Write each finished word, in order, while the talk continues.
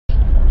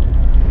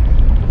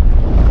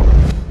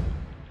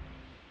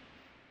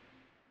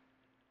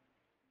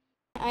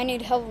I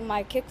need help with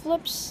my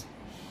kickflips.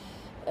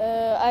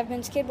 I've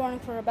been skateboarding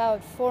for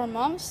about 4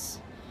 months,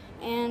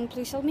 and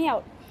please help me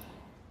out.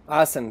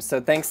 Awesome.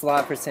 So thanks a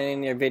lot for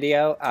sending your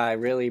video. I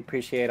really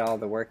appreciate all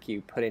the work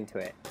you put into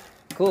it.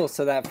 Cool.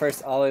 So that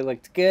first ollie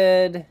looked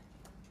good.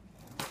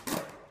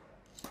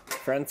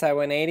 Frontside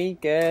 180,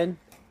 good.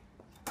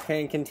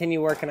 Okay,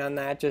 continue working on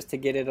that just to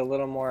get it a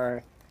little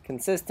more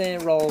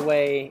consistent. Roll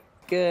away,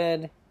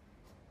 good.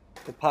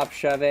 The pop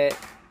shove it,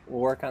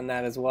 we'll work on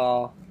that as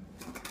well.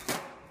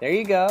 There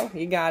you go,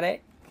 you got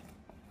it.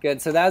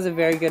 Good, so that was a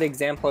very good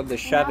example of the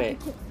shove it.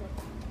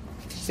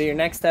 So your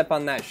next step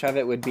on that shove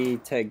it would be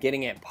to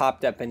getting it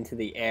popped up into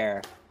the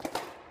air.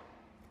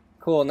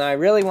 Cool, now I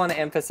really want to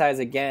emphasize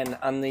again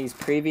on these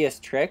previous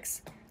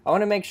tricks. I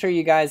want to make sure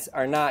you guys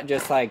are not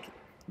just like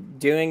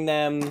doing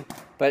them,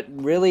 but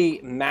really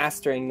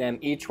mastering them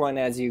each one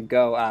as you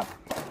go up.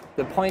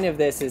 The point of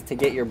this is to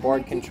get your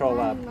board control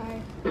up.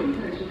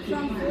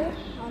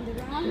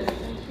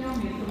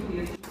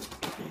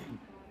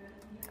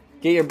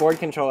 Get your board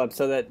control up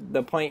so that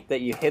the point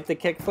that you hit the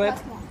kickflip,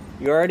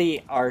 you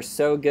already are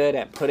so good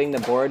at putting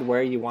the board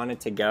where you want it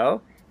to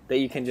go that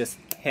you can just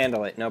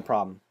handle it, no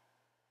problem.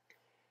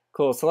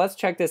 Cool, so let's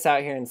check this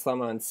out here in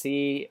slow-mo and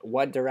see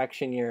what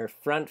direction your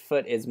front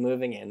foot is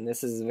moving in.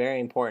 This is very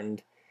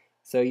important.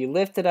 So you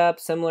lift it up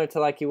similar to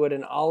like you would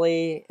an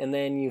ollie, and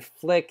then you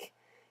flick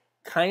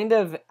kind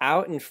of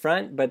out in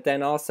front, but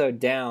then also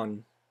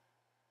down.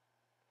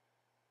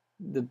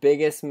 The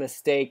biggest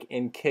mistake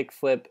in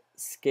kickflip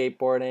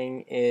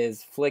skateboarding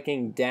is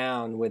flicking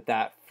down with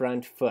that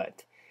front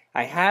foot.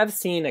 I have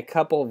seen a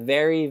couple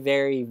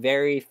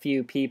very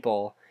few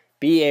people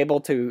be able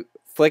to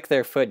flick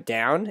their foot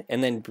down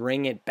and then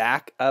bring it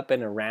back up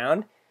and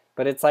around,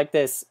 but it's like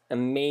this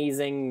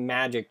amazing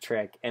magic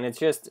trick, and it's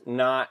just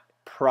not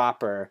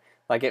proper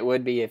like it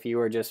would be if you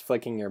were just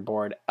flicking your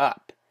board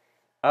up.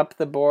 Up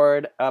the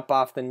board, up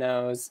off the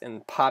nose,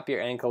 and pop your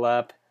ankle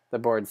up. The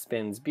board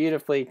spins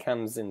beautifully,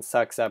 comes and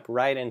sucks up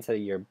right into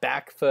your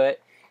back foot,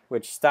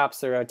 which stops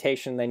the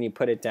rotation, then you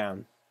put it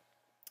down.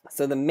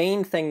 So the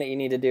main thing that you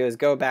need to do is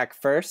go back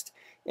first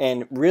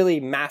and really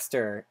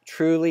master,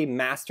 truly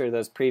master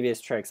those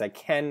previous tricks. I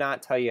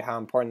cannot tell you how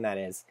important that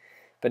is.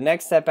 But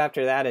next step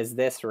after that is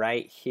this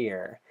right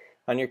here.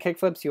 On your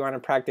kickflips, you want to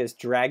practice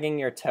dragging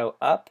your toe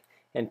up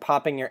and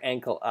popping your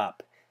ankle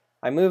up.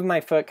 I moved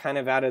my foot kind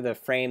of out of the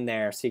frame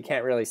there so you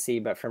can't really see,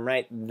 but from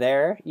right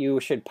there you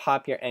should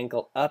pop your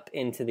ankle up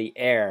into the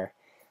air.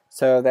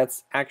 So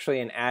that's actually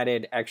an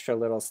added extra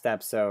little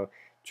step. So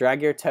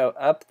drag your toe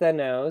up the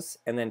nose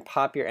and then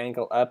pop your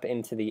ankle up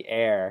into the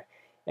air.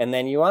 And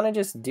then you want to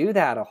just do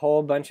that a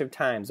whole bunch of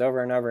times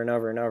over and over and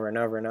over and over and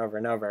over and over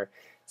and over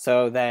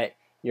so that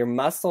your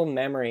muscle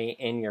memory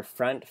in your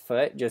front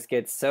foot just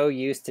gets so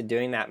used to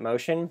doing that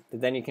motion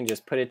that then you can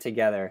just put it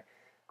together.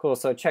 Cool,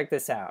 so check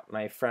this out.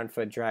 My front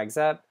foot drags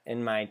up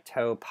and my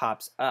toe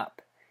pops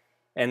up.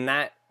 And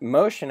that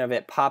motion of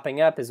it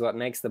popping up is what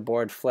makes the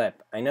board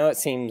flip. I know it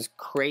seems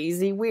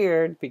crazy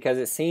weird because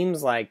it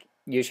seems like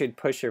you should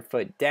push your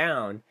foot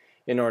down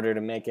in order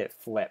to make it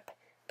flip.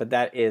 But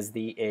that is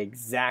the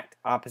exact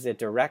opposite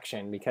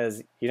direction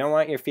because you don't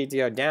want your feet to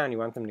go down, you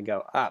want them to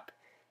go up.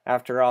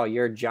 After all,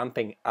 you're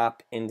jumping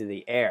up into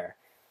the air.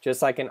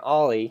 Just like an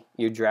ollie,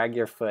 you drag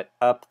your foot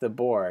up the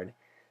board.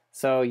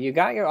 So you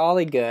got your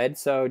ollie good,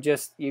 so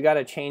just you got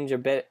to change a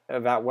bit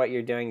about what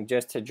you're doing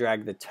just to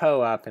drag the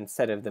toe up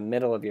instead of the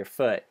middle of your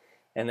foot,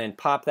 and then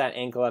pop that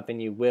ankle up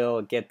and you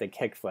will get the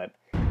kickflip.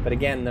 But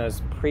again,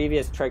 those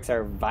previous tricks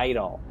are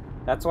vital.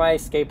 That's why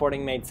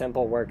Skateboarding Made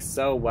Simple works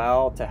so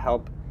well to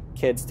help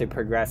kids to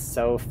progress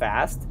so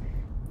fast.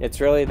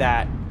 It's really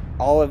that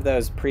all of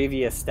those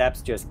previous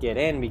steps just get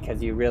in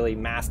because you really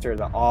master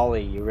the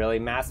ollie, you really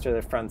master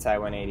the frontside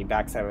 180,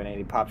 backside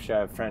 180, pop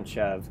shove, front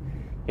shove,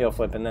 heel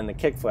flip, and then the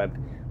kick flip,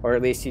 or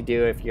at least you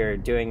do if you're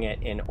doing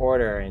it in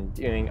order and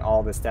doing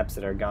all the steps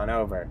that are gone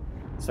over.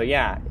 So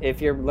yeah, if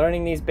you're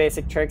learning these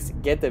basic tricks,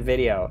 get the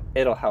video,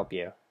 it'll help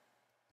you.